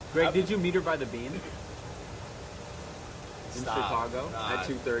Greg, did you meet her by the bean? In Stop. Chicago Nah. at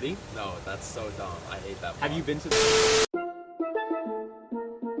 2:30. No, that's so dumb. I hate that. Have you bar. been to the...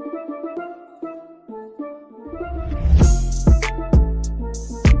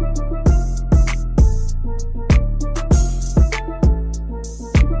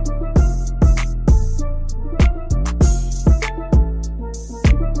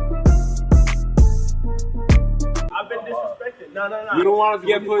 I've been disrespected. No. You don't want to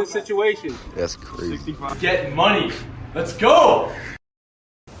get put in situations. That's crazy. Get money. Let's go.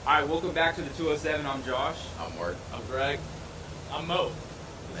 Alright, welcome back to the 207. I'm Josh. I'm Mark. I'm Greg. I'm Mo.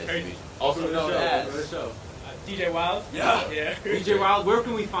 Nice Crazy. to meet you. Also known as. show. DJ Wild. Yeah. Yeah. DJ Wild, where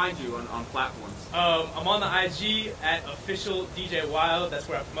can we find you on platforms? I'm on the IG at official DJ Wild. That's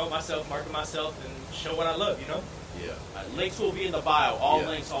where I promote myself, market myself, and show what I love. You know. Yeah. Links will be in the bio. All Yeah.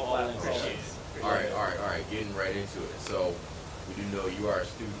 links, all platforms. Appreciate it. All right. Getting right into it. So, we do know you are a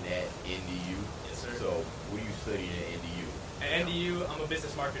student at NDU. Yes, sir. So, what are you studying at NDU? At NDU, I'm a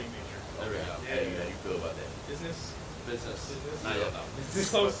business marketing major. There we go. How do you feel about that? Business. Business. Business. Not yet, though. It's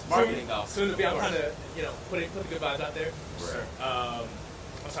close. Marketing, though. Soon to be. I'm Of trying course. to, put the good vibes out there. Right.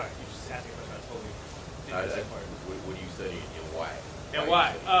 I'm sorry. You just asked me a question. I totally didn't get that part. What are you studying and why? And Why why?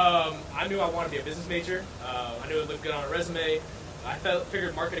 are you studying? I knew I wanted to be a business major. I knew it looked good on a resume. I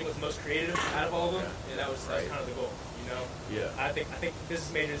figured marketing was the most creative out of all of them, and that was Right. kind of the goal. Yeah. I think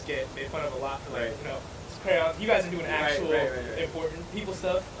business majors get made fun of a lot for crayons. You guys are doing actual Right. important people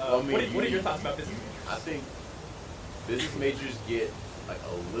stuff. Well, I mean, what are your thoughts about business majors? I think business majors get like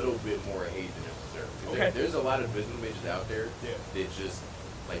a little bit more hate than they deserve. 'Cause Okay. There's a lot of business majors out there Yeah. that just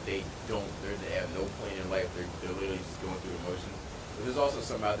like they have no plan in life. They're literally just going through the motions. But there's also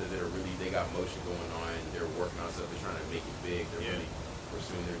some out there that are really, they got motion going on. They're working on stuff. They're trying to make it big. They're really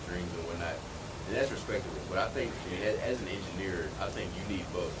pursuing their dreams and whatnot. And that's respectable. But I think as an engineer, I think you need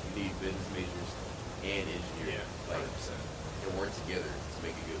both. You need business majors and engineers. Yeah, Like 100%. they work together to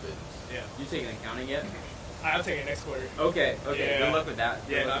make a good business. Yeah, You taking accounting yet? I'll take it next quarter. Okay. Yeah. Good luck with that.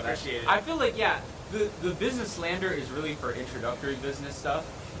 Yeah, Good luck I with that. appreciate it. I feel like the business slander is really for introductory business stuff,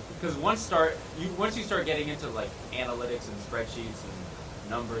 because once you start getting into like analytics and spreadsheets and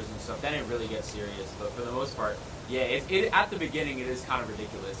numbers and stuff, then it really gets serious. But for the most part, yeah, it at the beginning it is kind of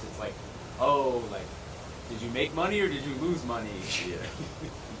ridiculous. It's like, oh, like, did you make money or did you lose money? Yeah.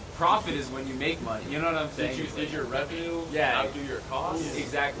 Profit is when you make money. You know what I'm saying? Did your revenue Yeah. outdo your costs?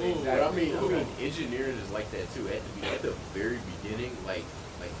 Exactly. But I Exactly. mean, engineering is like that too. At the very beginning, like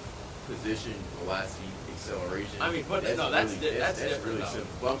position, velocity, acceleration. I mean, but that's different, really though.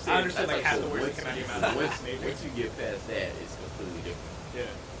 simple. But I'm saying I understand that's like half so the words that once- come out of your mouth. Once you get past that, it's completely different.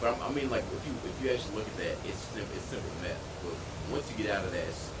 Yeah. But I mean, like if you actually look at that, it's simple math. But once you get out of that,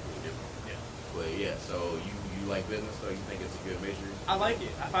 it's completely different. Yeah. But yeah, so you like business, so you think it's a good major? I like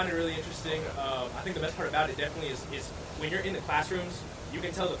it. I find it really interesting. I think the best part about it definitely is when you're in the classrooms, you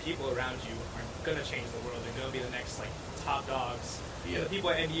can tell the people around you are gonna change the world. They're gonna be the next like top dogs. Yeah. And the people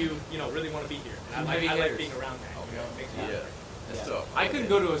at NDU, really want to be here. And I like being around that. It makes me Yeah. happy. That's Yeah. tough. I couldn't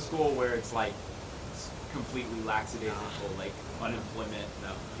go to a school where it's like completely lackadaisical, like unemployment.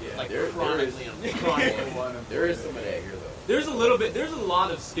 No. Yeah, Like there chronically Unemployment. there is some of that here though. There's a little bit. There's a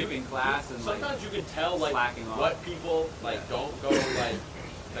lot of skipping class and like. Sometimes you can tell like slacking off. what people like don't go like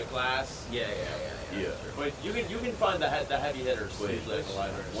to class. Yeah. Yeah. But you can find the heavy hitters But usually at the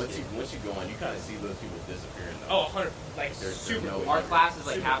library. once you go on, you kind of see those people disappearing. Oh, 100. Like There's super. no- cool. Our class is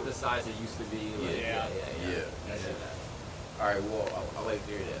like Super half cool. the size it used to be. Like, Yeah. I see that. All right, well, I like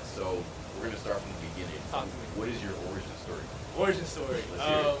to hear that. So we're gonna start from the beginning. Talk to me. What is your origin story? Origin story. Let's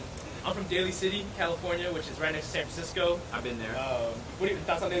hear it. I'm from Daly City, California, which is right next to San Francisco. I've been there. What are your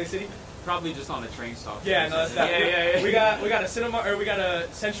thoughts on Daly City? Probably just on a train stop. Yeah, no, that's not. Yeah. We got a cinema, or we got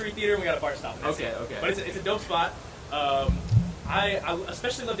a Century Theater, and we got a bar stop. That's Okay, it. okay. But it's a dope spot. I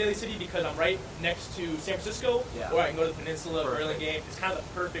especially love Daly City because I'm right next to San Francisco, Yeah. or I can go to the Peninsula, Perfect. Burlingame. It's kind of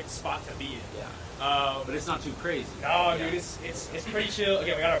the perfect spot to be in. Yeah. But it's not too crazy. No, Yeah. dude, it's pretty chill.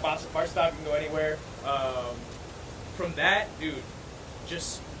 Again, we got our bar stop. You can go anywhere. From that, dude,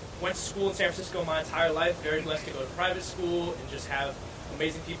 just went to school in San Francisco my entire life. Very blessed to go to private school and just have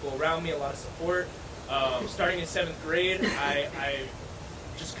amazing people around me, a lot of support. Starting in 7th grade, I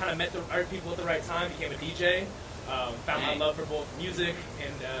just kind of met the right people at the right time, became a DJ, found my love for both music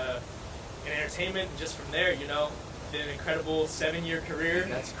and entertainment. And just from there, did an incredible 7-year career.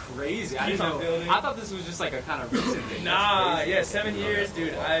 That's crazy. I Keep didn't on know. building. I thought this was just like a kind of recent thing. Nah, That's crazy. yeah, 7 years,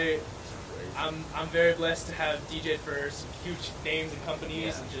 dude. I'm very blessed to have DJed for some huge names and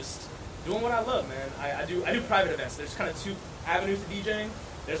companies, Yeah. and just doing what I love, man. I do private events. There's kind of two avenues to DJing.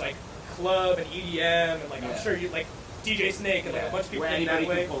 There's like club and EDM, and like I'm Yeah. sure you like DJ Snake and like a bunch of people where in that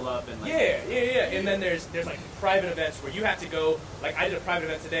anybody way. can pull up and like. Yeah. And then there's like private events where you have to go. Like I did a private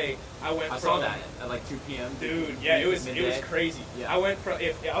event today. I saw that at like 2 p.m. Dude, yeah, it was crazy. Yeah. I went from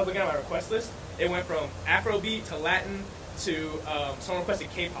if I was looking at my request list, it went from Afrobeat to Latin to someone requested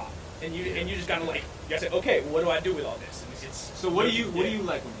K-pop, and you just gotta like you gotta say, okay, what do I do with all this? And it's So what do you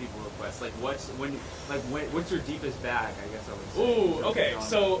like when people request? Like what's your deepest bag? I guess I would say. Ooh, okay.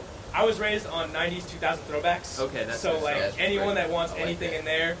 So I was raised on 90s, 2000 throwbacks. Okay, that's so good. like That's anyone great. that wants I like anything that. in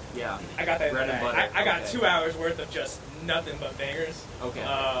there, Yeah. I got that in Bread the and bag. butter. I got Okay. 2 hours worth of just nothing but bangers. Okay.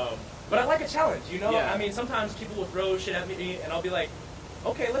 But I like a challenge, you know. Yeah. I mean, sometimes people will throw shit at me, and I'll be like,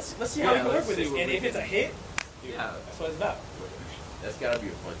 okay, let's see how we Yeah, can work let's with see this. what And we if it's a can- hit, dude, Yeah. that's what it's about. That's gotta be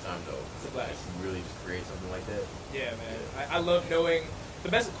a fun time though. It's a blast. You really just create something like that. Yeah, man. I love knowing. The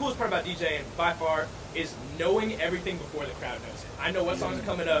coolest part about DJing by far is knowing everything before the crowd knows it. I know what songs are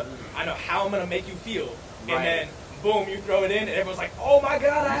coming up. I know how I'm gonna make you feel, Right. and then boom, you throw it in, and everyone's like, "Oh my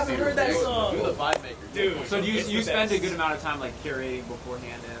god, I haven't heard that You're song." the vibe maker. Dude. So do you It's the spend a best. good amount of time like curating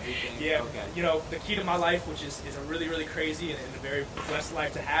beforehand and everything? Yeah, Okay. you know, the key to my life, which is a really, really crazy and a very blessed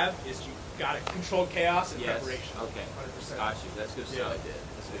life to have, is you gotta control chaos and Yes. preparation. Okay. 100%. Got you. That's good Yeah. stuff. Like that.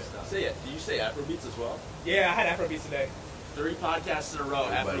 That's good stuff. Say it. Did you say Afrobeats as well? Yeah, I had Afrobeats today. 3 podcasts in a row.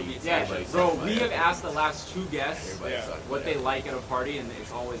 Everybody- Afrobeats. Yeah, Everybody bro. talks We about have asked the last 2 guests Everybody's Yeah. talking what about they that. like at a party, and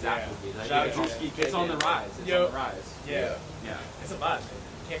it's always Yeah. Afrobeats. I Shout out think to it's, Drewski, it's on the KK. rise. It's Yo. on the rise. Yeah. Yeah. It's a vibe, man.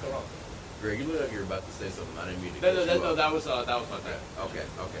 Can't go wrong. Greg, you look like you're about to say something. I didn't mean to. No, cut you off. that was my thing. Okay.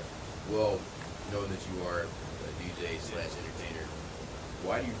 Well, knowing that you are a DJ/entertainer,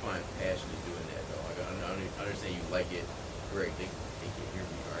 why do you find passion in doing that though? Like, I understand you like it. Greg, they can't hear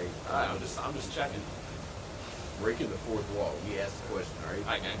me, all right? I'm just checking. Breaking the fourth wall. We asked the question, all right?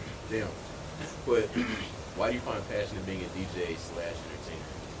 I can. Damn. But why do you find passion in being a DJ/entertainer?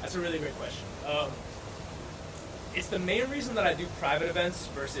 That's a really great question. It's the main reason that I do private events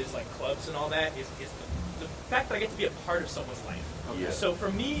versus like clubs and all that is the fact that I get to be a part of someone's life. Okay. Yeah. So for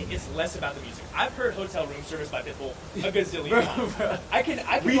me, it's less about the music. I've heard "Hotel Room Service" by Pitbull a gazillion times. I can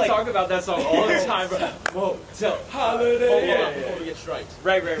We like, talk about that song all the time, bro. Whoa, so Holiday. Hold Yeah, on yeah, before we get striked.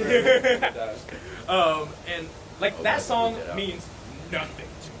 right. And like Okay, that song look that up. means nothing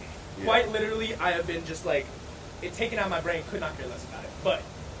to me. Yeah. Quite literally, I have been just like it taken out of my brain. Could not care less about it. But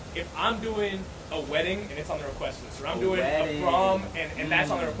if I'm doing a wedding and it's on the request list, or I'm doing wedding. a prom and that's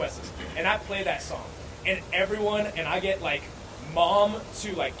on the request list, and I play that song, and everyone, and I get like mom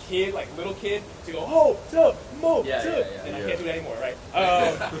to like kid, like little kid, to go, oh, tuh, mo, Yeah, tuh. yeah, yeah, And I yeah. can't do that anymore, right?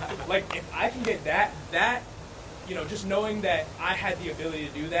 Like if I can get that, you know, just knowing that I had the ability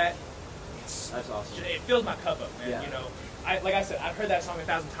to do that, That's awesome. it fills my cup up, man. Yeah. You know, like I said, I've heard that song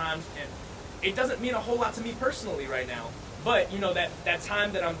 1,000 times, and it doesn't mean a whole lot to me personally right now. But you know that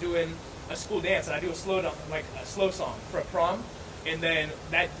time that I'm doing a school dance and I do a slow song for a prom, and then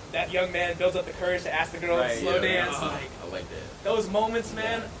that young man builds up the courage to ask the girl Right, to slow yeah. dance. Like I like that. those moments,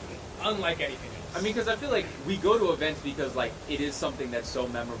 man, unlike anything else. I mean, because I feel like we go to events because like it is something that's so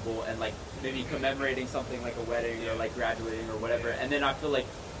memorable and like maybe commemorating something like a wedding or like graduating or whatever. And then I feel like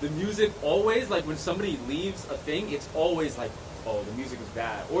the music always, like when somebody leaves a thing, it's always like, oh, the music was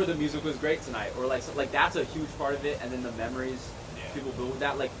bad or the music was great tonight or like so, like that's a huge part of it. And then the memories people build with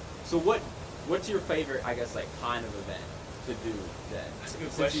that. Like, so what's your favorite, I guess, like kind of event to do then? That's a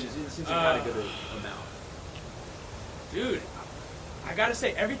good Since question. Since you had a good amount. Dude, I gotta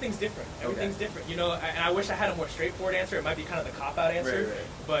say everything's different. Everything's different. You know, and I wish I had a more straightforward answer. It might be kind of the cop out answer, Right.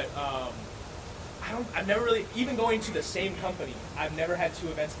 but I've never really, even going to the same company, I've never had 2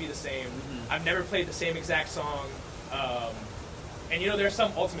 events be the same. I've never played the same exact song. And you know, there's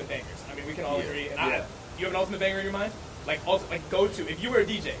some ultimate bangers. I mean, we can all Yeah. agree. And Yeah. you have an ultimate banger in your mind? Like go to. If you were a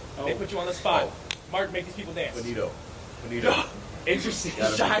DJ, they put you on the spot. Mark, make these people dance. Finito. Interesting.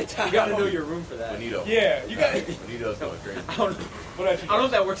 Gotta- You gotta know your room for that. Finito. Yeah, you got it. Finito's going crazy. I don't know. What about you? I don't know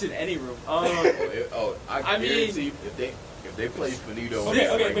if that works in any room. I I mean- guarantee you, if they play Finito, Okay,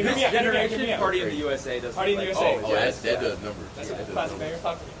 right but hear now- me out, hear me out, Generation hear me out. Party in the USA does. Party in the like, USA. Oh, that does numbers. That's Yeah, a that does classic banger. numbers.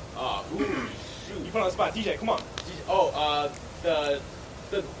 Talk to me. Shoot. You put on the spot, DJ. Come on. The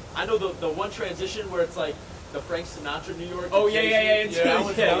I know the one transition where it's like the Frank Sinatra New York. Oh, to yeah, Jay-Z. yeah, yeah, That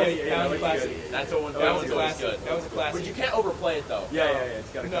one's yeah, always yeah, good. that was a classic. That's the one. That That was one's a always classic. good. That was a classic. But you can't overplay it though. Yeah. It's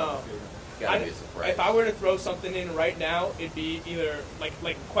gotta No. come. Gotta be a surprise. If I were to throw something in right now, it'd be either like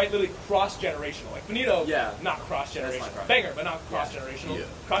quite literally cross generational. Like Finito, Yeah. not cross That's generational. not cross- Banger, but not cross generational. Yeah.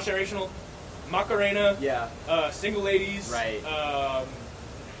 Cross generational. Macarena. Yeah. Single ladies. Right.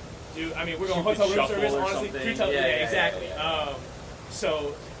 Dude, I mean, we're going Cupid hotel room Shuffle service. or Honestly, something. Hotel, Yeah, yeah, exactly. yeah,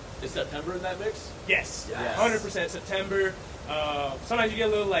 So Is September in that mix? yes, Yes. 100% September. Sometimes you get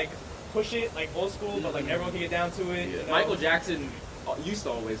a little like push it like old school, but like everyone can get down to it. Yeah. You know? Michael Jackson used to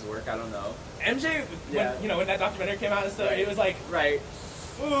always work. I don't know. MJ, Yeah. when that documentary came out and stuff, Right. it was like, Right.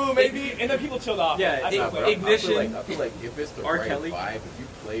 ooh, maybe, and then people chilled off. Yeah, I it- still Nah, play. but Ignition. I feel like if it's the R. right Kelly. vibe, if you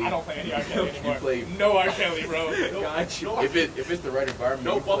play, I don't play any R. Kelly anymore. play- No R. Kelly, bro. Got you. if it's the right environment,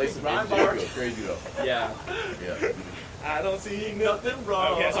 No you play bumping some rhyme MJ, bars. go crazy though. Yeah. Yeah. I don't see Nothing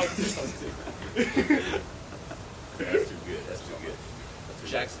wrong. Okay, that's all. That's too good. That's too good. That's too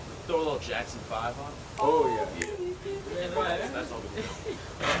Jackson, throw a little Jackson 5 on. Oh yeah. good. That's all we do.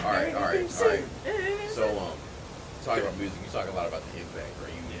 Yeah. All right. So talking about music, you talk a lot about the impact,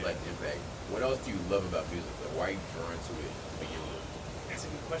 right? You like the impact. What else do you love about music? Like, why are you drawn to it to begin with? That's a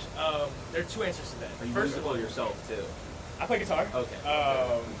good question. There are two answers to that. Are you First of musical all, yourself too? I play guitar.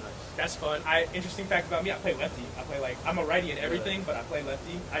 Okay. That's fun. Interesting fact about me, I play lefty. I'm a righty in everything, but I play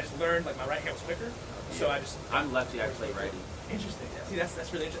lefty. I just learned like my right hand was quicker, so I just. I'm lefty. I play righty. Interesting. See, that's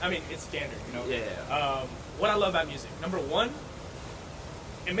really interesting. I mean, it's standard, you know. Yeah. What I love about music, number one,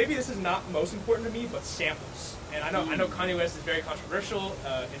 and maybe this is not most important to me, but samples. And I know Kanye West is very controversial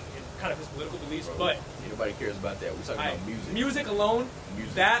in kind of his political beliefs, but Nobody cares about that. We're talking about music. music alone,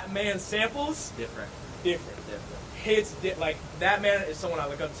 Music. that man samples Different. different. Hits like that man is someone I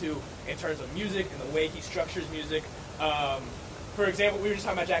look up to in terms of music and the way he structures music. For example, we were just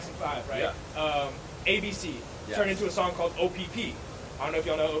talking about Jackson 5, right? ABC Yes. turned into a song called OPP. I don't know if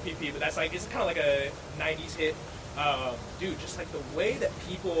y'all know OPP, but that's like it's kind of like a '90s hit. Dude, just like the way that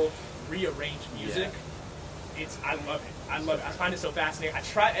people rearrange music, I love it. I love it. I find it so fascinating.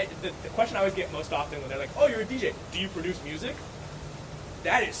 The question I always get most often when they're like, "Oh, you're a DJ. Do you produce music?"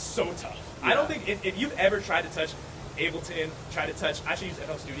 That is so tough. I don't think if you've ever tried to touch Ableton, I should use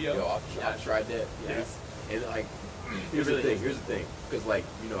FL Studio. Yo, I've tried that. Yeah. And like, here's the thing. Because like,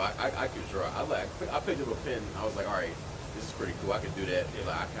 I could draw. I picked up a pen. I was like, all right, this is pretty cool. I could do that.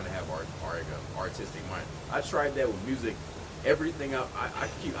 Like, I kind of have artistic mind. I tried that with music. Everything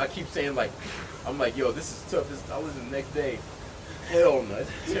I keep saying like, I'm like, yo, this is tough. I listen the next day. Hell no, it's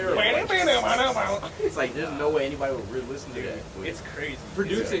terrible. It's like there's no way anybody would really listen to that. It's crazy.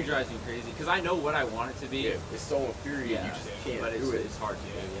 Producing drives me crazy because I know what I want it to be. Yeah, it's so infuriating. Yeah. You just can't But do it. it's hard to do.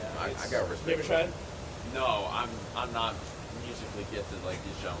 Yeah. I got respect. You ever tried? No, I'm not musically gifted like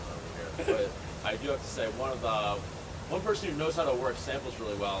these gentlemen over here. But I do have to say one person who knows how to work samples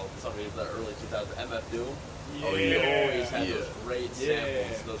really well, somebody of the early 2000s, MF Doom. Oh, He yeah. always had Yeah. those great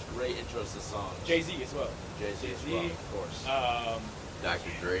samples, those great intros to songs. Jay-Z as well. Jay-Z as well, of course. Dr.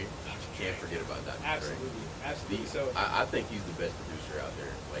 Dre. Can't forget about Dr. Absolutely. Absolutely. So I think he's the best producer out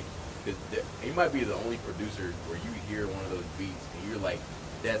there. Like, cause he might be the only producer where you hear one of those beats and you're like,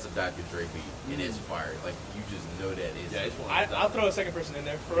 "That's a Dr. Dre beat," and it's fire. Like you just know that is. Yeah, he's one of I'll throw a second person in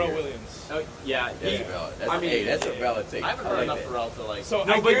there, Pharrell Yeah. Williams. Oh, yeah. That's valid. That's, I mean, that's a valid take. I haven't heard like enough that. Pharrell to like. So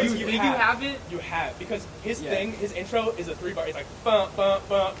No, I but guarantee you think you have it? You have because his Yeah. thing, his intro is a 3-bar. It's like bump bump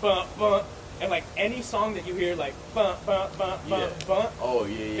bump bump bump, and like any song that you hear like bump bump bump bump Yeah. bump. Oh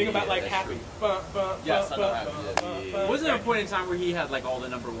yeah. Think about like that's Happy. true. Bump bump Yes, bump I know bump Happy, bump yeah. bump, Yeah. bump. Wasn't there a Like, point in time where he had like all the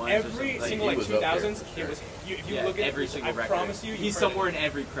number ones? or every something? single he like was up there, 2000s, for it was. sure. If you Yeah, look at every single I record. promise you, He's heard somewhere it. in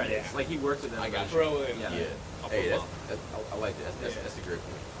every credits. Yeah. Like he worked with them. I got you. Pharrell Williams. Yeah. Yeah. I'll Hey, put I like that. That's a great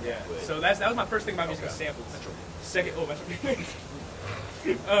point. Yeah. But- So that was my first thing about music was Okay. samples. Second,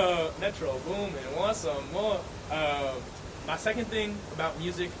 Metro. Metro Boom and want some more. My second thing about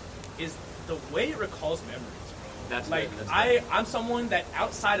music is the way it recalls memories. Bro. That's like good, that's good. I'm someone that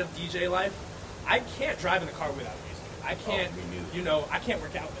outside of DJ life, I can't drive in the car without music. I can't, me neither. I can't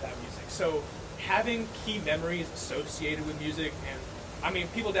work out without music. So having key memories associated with music and. I mean,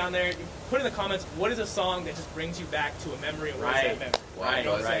 people down there, put in the comments, what is a song that just brings you back to a memory and what is that memory? Wild Right,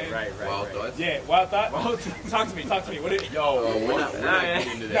 thoughts. right. Wild thoughts. Yeah, wild thought? Talk to me. What it, We're not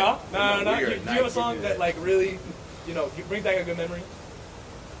getting into that. No. We are Do you not have a song getting that into like really, brings back a good memory?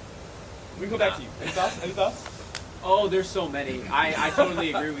 We can go back to you. Any thoughts? Oh, there's so many. I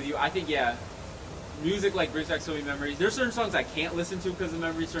totally agree with you. I think music like brings back so many memories. There's certain songs I can't listen to because of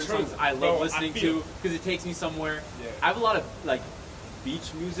memories. Certain True. songs I love Bro, I listening feel to because it takes me somewhere. Yeah. I have a lot of like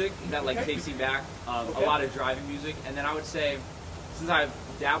beach music that like Okay. takes me back. Okay. A lot of driving music, and then I would say, since I've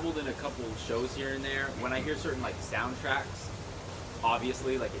dabbled in a couple shows here and there, when I hear certain like soundtracks,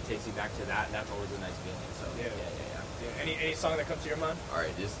 obviously like it takes me back to that. And that's always a nice feeling. So Yeah. yeah. Any song that comes to your mind? All right,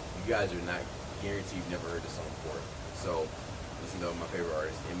 you guys are not guaranteed. You've never heard this song before. So listen to my favorite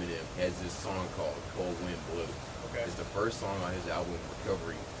artist, Eminem, has this song called "Cold Wind Blue." Okay. It's the first song on his album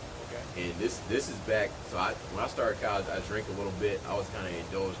Recovery. Okay. And this is back. So when I started college, I drank a little bit. I was kind of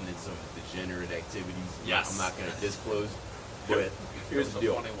indulging in some degenerate activities. Yes. I'm not going to disclose, but here's the There's a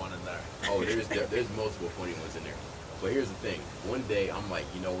deal. funny one in there. Oh, there's multiple funny ones in there. But here's the thing. One day I'm like,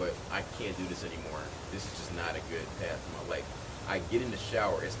 you know what? I can't do this anymore. This is just not a good path for my life. I get in the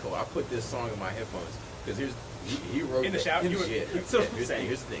shower. It's cold. I put this song in my headphones because he wrote In the that- shower? Yeah, So here's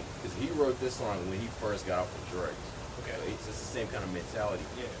the thing. Because he wrote this song when he first got off of drugs. Okay. So it's just the same kind of mentality.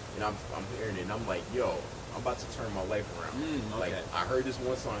 Yeah. And I'm hearing it and I'm like, yo, I'm about to turn my life around. Like okay. I heard this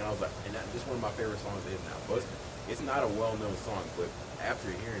one song and I was like, and this is one of my favorite songs is now. But it's not a well-known song, but after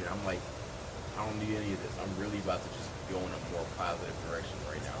hearing it, I'm like, I don't need any of this. I'm really about to just go in a more positive direction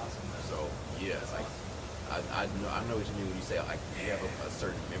right now. So yeah, it's like I know what you mean when you say like you have a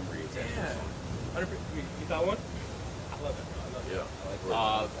certain memory of that Yeah. song. 100%. You got one? I love it, bro. I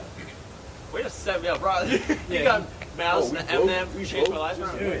love it. Yeah. Way to set me up, bro. You Yeah, got Mouse we and both- Eminem. we Changed my both life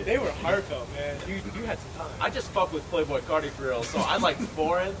just around. Dude, they were heartfelt, man. You had some time. I just fuck with Playboy Cardi for real. So I like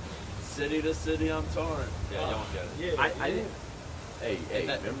foreign, city to city, I'm torn. Yeah, you don't get it. Yeah. I Hey,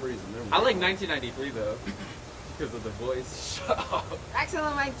 that- memories and memories. I like 1993 though because of the voice. Axel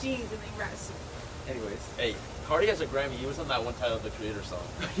on my jeans and they rest. Anyways, Hey, Cardi has a Grammy. He was on that one Tyler the Creator song.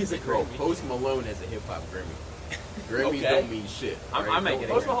 he's a Bro, Grammy. Post Malone has a hip hop Grammy. Grammys Okay. don't mean shit. I'm alright? making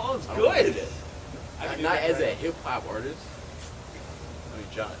Don't- Post Malone's I don't know good. that. I Not, do not that as a right. hip hop artist. I mean,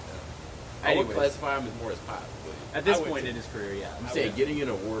 John. I would Anyways. classify him as more as pop. But At this I would point too. in his career, yeah. I'm saying getting an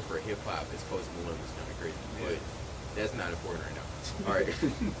award for hip hop as Post Malone is kind of crazy, but that's not important right now. All right,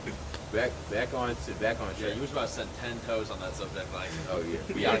 back on Yeah, track. you was about to send 10 toes on that subject. Like, Oh yeah,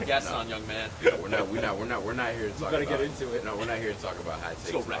 we got a guest no, on, young man. no, we're not here to talk better about. get into it. No, we're not here to talk about high Let's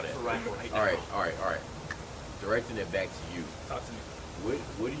takes. go and all rack that. for rack right now. All right. Directing it back to you. Talk to me.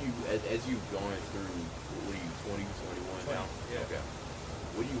 What do you, as you've gone through, what are you, 20, 21 now? 20, yeah. Okay.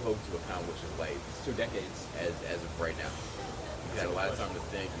 What do you hope to accomplish in life It's 2 decades. as of right now? You've had a lot of time to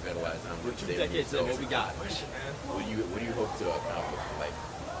think. You've had a lot of time We're to 2 stay with decades in. yourself. What we got? Question, man. What do you hope to accomplish in life?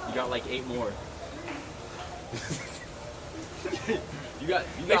 You got like 8 more. You got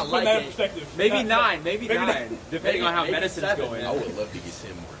Thanks for like putting that in it. perspective. Maybe 9, maybe Maybe 9, depending on how maybe medicine's 7, going. man. I would love to get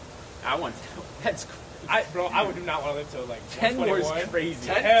 10 more. I want that's Bro, I would do not want to live till like 10 more is 121. crazy.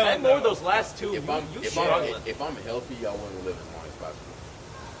 10, Hell 10 more no. of those last two. If I'm struggling. if I'm healthy, I want to live as long as possible.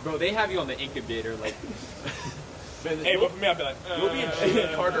 Bro, they have you on the incubator like Man, Hey, you'll, but for me, I'd be like, you'll be in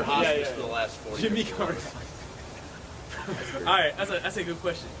Jimmy Carter hospice yeah. for the last 40 Jimmy years. Carter. All right, that's a good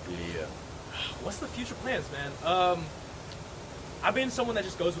question. Yeah. What's the future plans, man? I've been someone that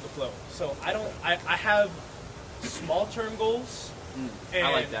just goes with the flow. So I have small term goals. And,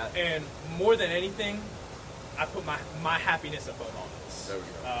 I like that. And more than anything, I put my happiness above all this. There we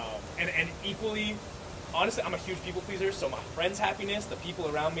go. And equally, honestly, I'm a huge people pleaser. So my friends' happiness, the people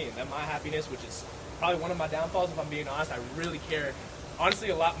around me, and then my happiness, which is probably one of my downfalls. If I'm being honest, I really care. Honestly,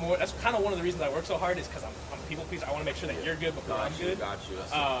 a lot more. That's kind of one of the reasons I work so hard is because I'm a people pleaser. I want to make sure that you're good before I'm good. Got you.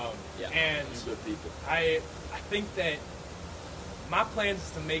 Yeah. And Good people. I think that my plans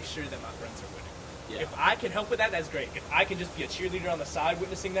is to make sure that my friends are winning. Yeah. If I can help with that, that's great. If I can just be a cheerleader on the side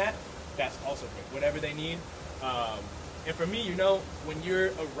witnessing that, that's also great. Whatever they need. And for me, when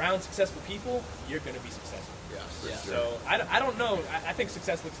you're around successful people, you're going to be successful. Yeah. So I don't know. I think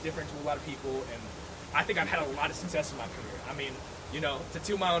success looks different to a lot of people, and I think I've had a lot of success in my career. I mean, to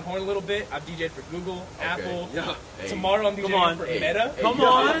toot my own horn a little bit, I've DJ'd for Google, Apple. Yeah. Hey. Tomorrow I'm DJing on. for Hey. Meta. Hey, Come yo,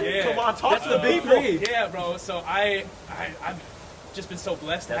 on. Yeah. Come on, talk That's to the the big people. three. Yeah, bro. So I've just been so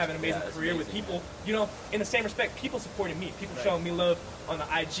blessed to have an amazing that's career with amazing, people. In the same respect, people supporting me, people showing me love on the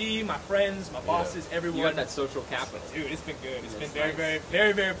IG, my friends, my bosses, everyone. You got that social capital. Dude, it's been good. It's been It's very, nice. very,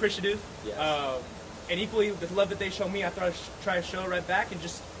 very, very appreciative. Yes. And equally, the love that they show me, I thought I'd try to show right back and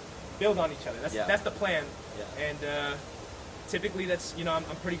just build on each other. That's the plan. Yeah. And typically, that's I'm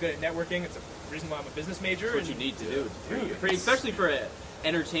pretty good at networking. It's a reason why I'm a business major. That's what you and- need to do. Dude, Especially for an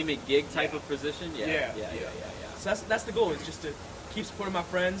entertainment gig type of position. Yeah. Yeah. So that's the goal. Is just to keep supporting my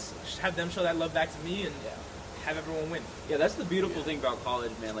friends, just have them show that love back to me, and have everyone win. Yeah, that's the beautiful thing about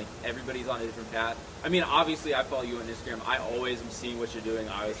college, man. Like, everybody's on a different path. I mean, obviously, I follow you on Instagram. I always am seeing what you're doing.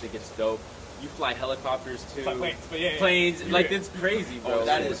 I always think it's dope. You fly helicopters, too. Fly planes, but yeah. Planes. Yeah. Like, it's crazy, bro. Oh,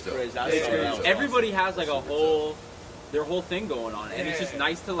 that Like, is crazy. That's it's so crazy. awesome. Everybody has, like, their whole thing going on. And it's just Yeah.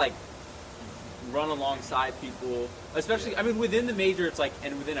 nice to, like, run alongside people. Especially, I mean, within the major, it's like,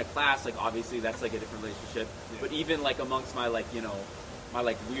 and within a class, like, obviously, that's, like, a different relationship. Yeah. But even, like, amongst my, like, my,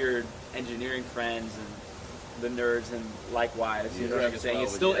 like, weird engineering friends and the nerds and likewise, you know what I'm as saying?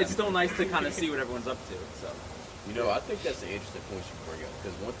 well, It's still nice to kind of see what everyone's up to. So I think that's an interesting point you bring up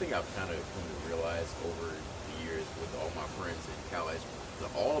because one thing I've kind of come to realize over the years with all my friends in college,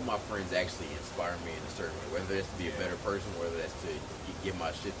 that all of my friends actually inspire me in a certain way, whether that's to be a better person, whether that's to get my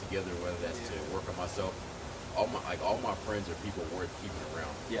shit together, whether that's to work on myself. All my friends are people worth keeping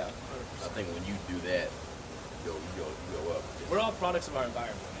around. yeah, I think when you do that, you go up. We're all products of our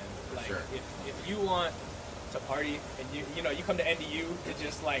environment, man. Like, Sure. if you want to party and you come to NDU to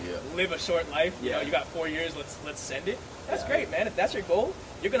just like Yeah. live a short life, Yeah. you got 4 years, let's send it. That's great, man. If that's your goal,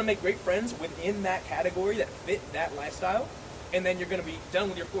 you're gonna make great friends within that category that fit that lifestyle. And then you're going to be done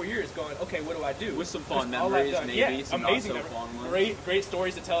with your 4 years going, okay, what do I do? With some fun Here's all I've memories, done. maybe, Yeah, some amazing not so memories. fun ones. Great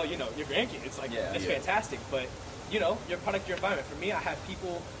stories to tell, your grandkids. Like, Yeah. that's Yeah. fantastic. But, you're a product of your environment. For me, I have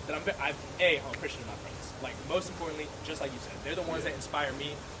people that I'm Christian in my friends. Like, most importantly, just like you said, they're the ones that inspire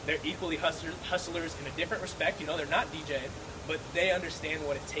me. They're equally hustlers in a different respect. They're not DJing, but they understand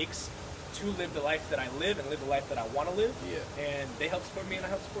what it takes to live the life that I live and live the life that I want to live. Yeah. And they help support me and I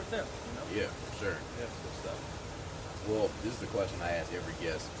help support them. Yeah, for sure. Yeah. Good stuff. Well, this is the question I ask every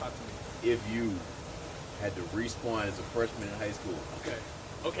guest. Talk to me. If you had to respawn as a freshman in high school,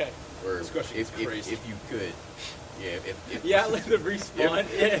 Okay. or This question if, is crazy. if you could, if Yeah, let the respawn.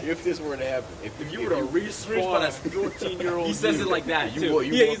 if this were to happen, if You were to respawn as 14-year-old. He says it like that You too. woke-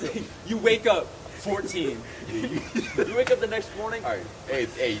 you yeah, woke he's up- like, you wake up 14. You wake up the next morning. all right,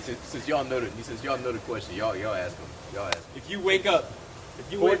 hey, since y'all know the question, y'all ask him. Y'all ask him. If you wake up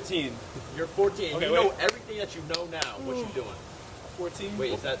If you wake, 14, you're 14. Okay, you know wait. everything that you know now. What you doing? 14?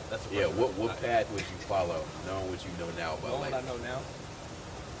 Wait, is that's a Yeah, question? what path would you follow, knowing what you know now about What life? I know now.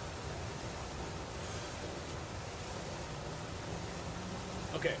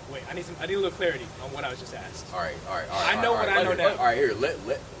 Okay, wait. I need a little clarity on what I was just asked. All right. I know what I know now. All right, here,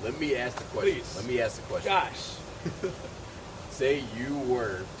 let me ask the question. Please. Let me ask the question. Gosh. Say you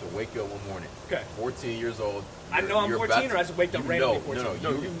were to wake up one morning, Okay. 14 years old. I know I'm you're 14 about or I just waked up randomly 14? No,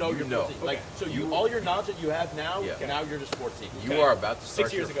 No, you know you're 14. Like, so You- all your knowledge that you have now, Yeah. now you're just 14. You Okay. are about to 6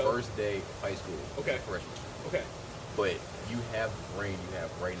 start your years ago. first day of high school Okay. as a freshman. Okay. But you have the brain you have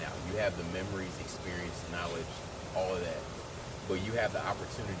right now. You have the memories, experience, knowledge, all of that. But you have the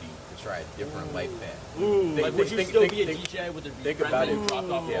opportunity to try a different life path. Like, would you still be a DJ? Would there be think friends about that it. you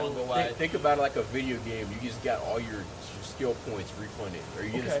dropped off along the way? Think about it like a video game. You just got all your skill points refunded, or you're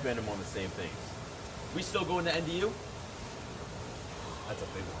Okay. gonna spend them on the same things. We still going to NDU? That's a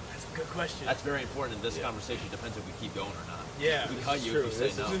big one. That's a good question. That's very important in this Yeah. conversation. Depends if we keep going or not. yeah. We this cut is you true. if you say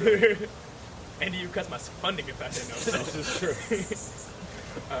This no. is true. And you cuts my funding if I say no. So. This is true.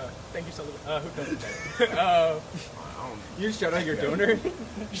 Thank you, Sullivan. Who does it? you shout out your donor,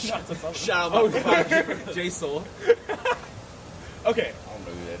 Shout to Sullivan. Shout out my J Soul. Okay. I don't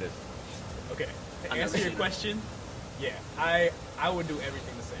know who that is. Okay. To I've answer never your seen it. question, yeah, I would do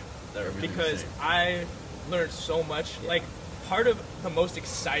everything the same. Everything the Because same. I learned so much. Like, part of the most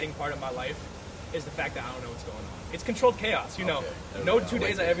exciting part of my life is the fact that I don't know what's going on. It's controlled chaos, Okay. No Yeah, I 2 like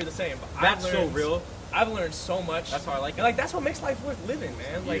days are that. ever the same. But That's I've so learned, real. I've learned so much. That's why I like And, it. like, that's what makes life worth living,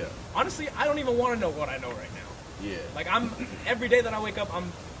 man. Like, Yeah. honestly, I don't even want to know what I know right now. Yeah. Like, every day that I wake up,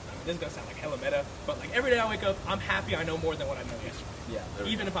 this is gonna sound like hella meta, but like every day I wake up, I'm happy I know more than what I know yesterday. Yeah,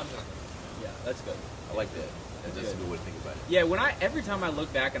 Even if I'm just yeah, that's good. I like that. That's a good way to think about it. Yeah, every time I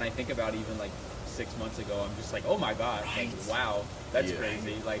look back and I think about even like 6 months ago, I'm just like, oh my god, like, wow, that's Yeah.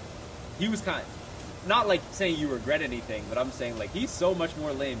 crazy. Like, he was not like saying you regret anything, but I'm saying like he's so much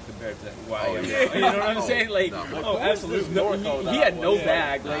more lame compared to who I Oh, am. yeah. now. You know what I'm Oh, saying? Like, no, oh, absolutely. No, he had no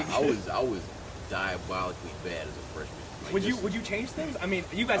bag. Nah, Like, I was diabolically bad as a freshman. Like, Would you change things? I mean,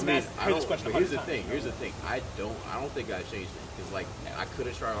 you guys I heard this question a but here's hundred the times. thing. Here's the thing. I don't think I changed it because like I could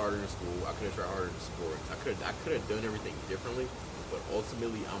have tried harder in school. I could have tried harder in sports. I could have done everything differently. But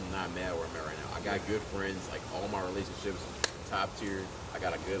ultimately, I'm not mad where I'm at right now. I got good friends. Like all my relationships, top tier. I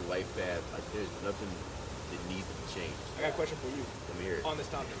got a good life path. Like there's nothing that needs to be changed. I got a question for you Let me hear it. on this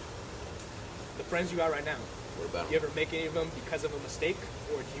topic. The friends you got right now, What about do you ever make any of them because of a mistake,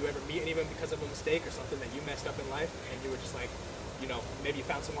 or do you ever meet any of them because of a mistake or something that you messed up in life, and you were just like, maybe you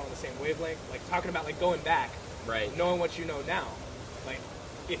found someone on the same wavelength? Like talking about like going back, right. knowing what you know now. Like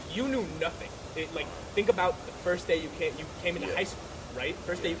if you knew nothing, like think about the first day you came into Yeah. high school, right?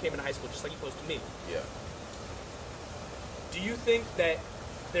 First day you came into high school, just like you posed to me. Yeah. Do you think that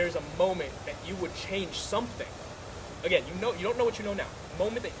there's a moment that you would change something? Again, you don't know what you know now.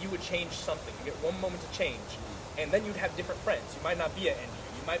 Moment that you would change something. You get one moment to change, and then you'd have different friends. You might not be at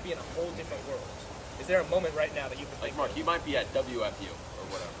NDU. You might be in a whole different world. Is there a moment right now that you can Like think Mark, of? you might be at WFU or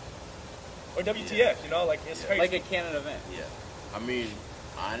whatever. Or WTF? Like it's crazy. Like a canon event. Yeah. I mean,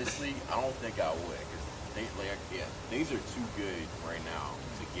 honestly, I don't think I would. Cause things are too good right now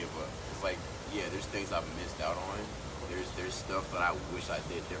to give up. It's like, yeah, there's things I've missed out on. There's stuff that I wish I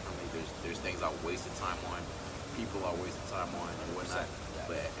did differently. There's things I wasted time on. People I wasted time on and whatnot.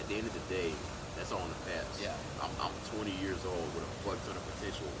 But at the end of the day, that's all in the past. Yeah. I'm 20 years old with a fuck ton of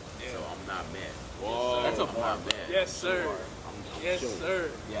potential. Yeah. So I'm not mad. Whoa. That's a I'm bar. not mad. Yes, sir. I'm Yes, Sure. sir.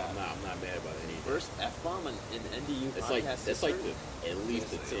 Yeah. I'm not mad about any. First F-bomb in NDU It's like podcast that's like history? at least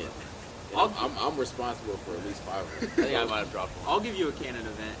the 10. I'll- I'm responsible for at least 5 of them. I think I might have dropped one. I'll give you a canon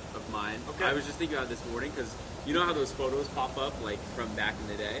event of mine. Okay. I was just thinking about this morning because you know how those photos pop up like from back in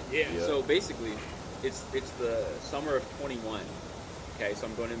the day. Yeah. Yeah. So basically, it's the summer of 21. Okay, so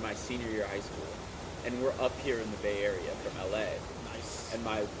I'm going in my senior year of high school, and we're up here in the Bay Area from LA. Nice. And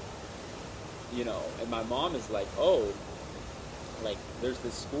my mom is like, oh, like there's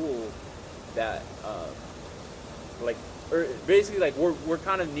this school that basically like we're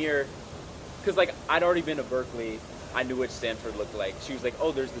kind of near, because like I'd already been to Berkeley, I knew what Stanford looked like. She was like,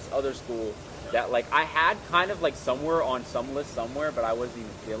 oh, there's this other school that like I had kind of like somewhere on some list somewhere, but I wasn't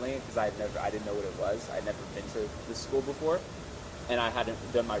even feeling it because I didn't know what it was. I'd never been to this school before, and I hadn't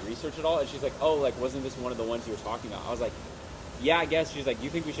done my research at all. And she's like, oh, like wasn't this one of the ones you were talking about? I was like, yeah, I guess. She's like, you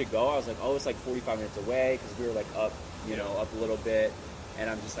think we should go? I was like, oh, it's like 45 minutes away because we were like up a little bit, and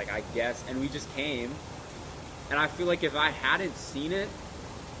I'm just like, I guess. And we just came, and I feel like if I hadn't seen it,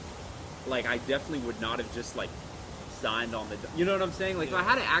 like I definitely would not have just like signed on the, you know what I'm saying? Like if I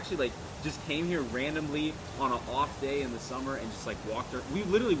hadn't actually like just came here randomly on an off day in the summer and just like walked around, we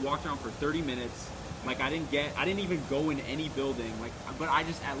literally walked around for 30 minutes. Like I didn't even go in any building, like, but I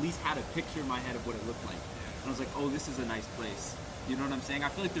just at least had a picture in my head of what it looked like. And I was like, oh, this is a nice place. You know what I'm saying? I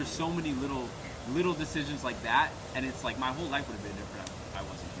feel like there's so many little decisions like that, and it's like my whole life would have been different if I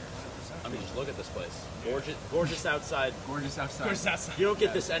wasn't here. I mean, just look at this place. Gorgeous outside. Gorgeous outside. Gorgeous outside. You don't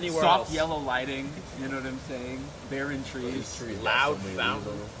get this anywhere Soft else. yellow lighting, you know what I'm saying? Barren trees. Loud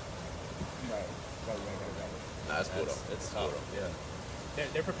fountain. Nah, it's cool though. It's tough. Yeah.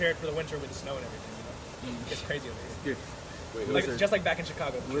 They're prepared for the winter with the snow and everything. You know? It's crazy over here. Good. Like, Blizzard. just like back in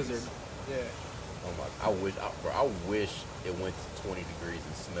Chicago. Blizzard. Yeah. Oh my! I wish it went to 20 degrees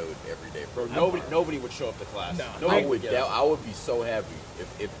and snowed every day. Bro, nobody would show up to class. No. I would be so happy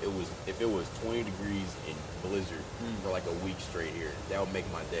if it was 20 degrees in blizzard for like a week straight here. That would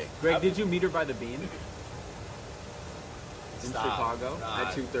make my day. Greg, did you meet her by the bean? In Stop. Chicago Nah.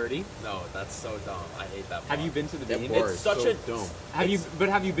 at 2:30. No, that's so dumb. I hate that. Have bar. you been to the That bean? bar It's is such so a dumb. Have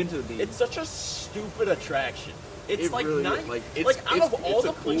you been to the bean? It's such a stupid attraction. It's It like really not is. Like, like it's- out of all it's a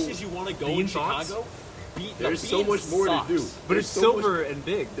the cool- places you want to go Bean in thoughts? Chicago, the There's so Bean much more sucks. to do. but it's There's so silver and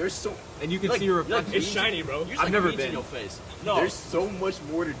big, There's so and you can Like- see your like, reflection. It's shiny, bro. There's I've like never beans in been. your face. No, there's so much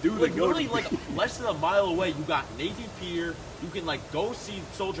more to do. like to go literally to. like less than a mile away, you got Navy Pier. You can like go see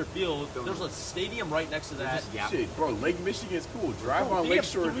Soldier Field. There's a stadium right next to that. Shit, bro. Lake Michigan's cool. Drive Bro, on we Lake have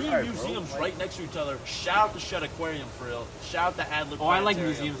Shore 3 Drive, museums bro. right next to each other. Shout out to Shed Aquarium for real. Shout out to Hadley. Oh, I like Planetarium.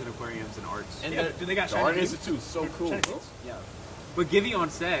 museums and aquariums and arts. And Yeah, the- do they got The shiny Art beans? Institute's so cool, Shiny bro. beans? Yeah, but Giveon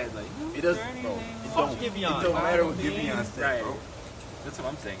said like It does, "Is there bro. anything?" It Fuck don't, Giveon. it don't matter what Beans? Giveon said, Right. bro. That's what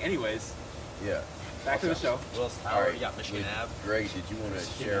I'm saying. Anyways, Yeah. back to the show. Willis All Tower, right. you got Michigan Wait, Ave. Greg, did you want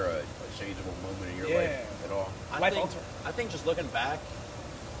to share a changeable moment in your Yeah. life at all? Life alter. I think just looking back,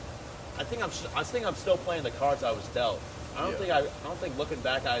 I think I'm still playing the cards I was dealt. I don't think looking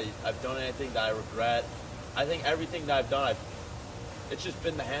back I've done anything that I regret. I think everything that I've done, it's just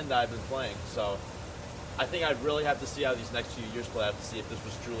been the hand that I've been playing. So I think I'd really have to see how these next few years play out to see if this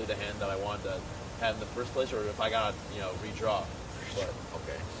was truly the hand that I wanted to have in the first place, or if I got to redraw. But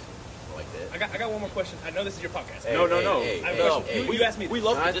Okay. I like that. I got one more question. I know this is your podcast. Hey, no. I have a No, question. You asked me. we this.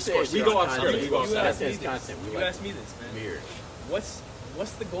 love the Content, discourse. we here go on off content. script. We go off You asked me That's this. content. We You like asked me this, man. Mirror.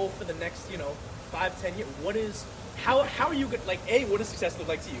 What's the goal for the next 5-10 years? What is how are you gonna, like, A, what does success look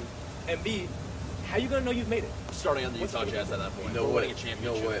like to you, and B, how are you gonna know you've made it? Starting on the What's Utah the- Jazz at that point. You know We're what? winning a You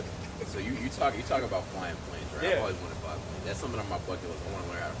know championship. what? So you talk about flying planes, right? Yeah. I've always wanted to fly planes. That's something on my bucket list. I want to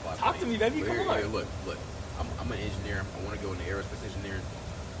learn how to fly Talk to planes. me, baby. But Come here, on. here, look. I'm an engineer. I want to go into aerospace engineering.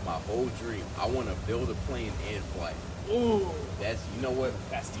 My whole dream, I want to build a plane and fly it. Ooh, That's you know what?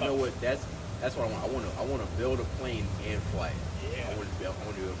 That's you know tough. what? That's what I want. I want to build a plane and fly it. Yeah. I want to be able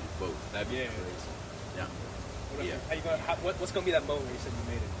to do both. That'd be Yeah. crazy. Yeah. Yeah. How you gonna, what's gonna be that moment where you said you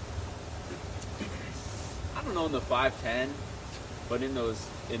made it? I don't know in the 5-10, but in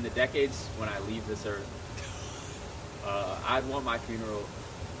the decades when I leave this earth, I'd want my funeral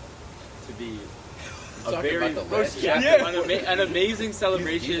to be a talking very about the last an amazing He's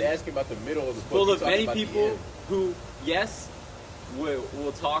celebration asking about the middle of the book. full He's of talking many about the people end. who, yes,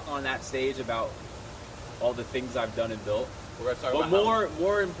 will talk on that stage about all the things I've done and built, We're gonna talk but about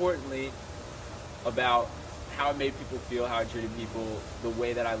more importantly about how it made people feel, how I treated people, the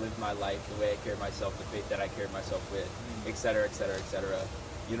way that I lived my life, the way I carried myself, the faith that I carried myself with, et cetera, et cetera, et cetera.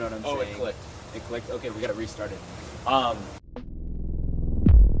 You know what I'm Oh, it saying? clicked. It clicked? Okay, we gotta restart it.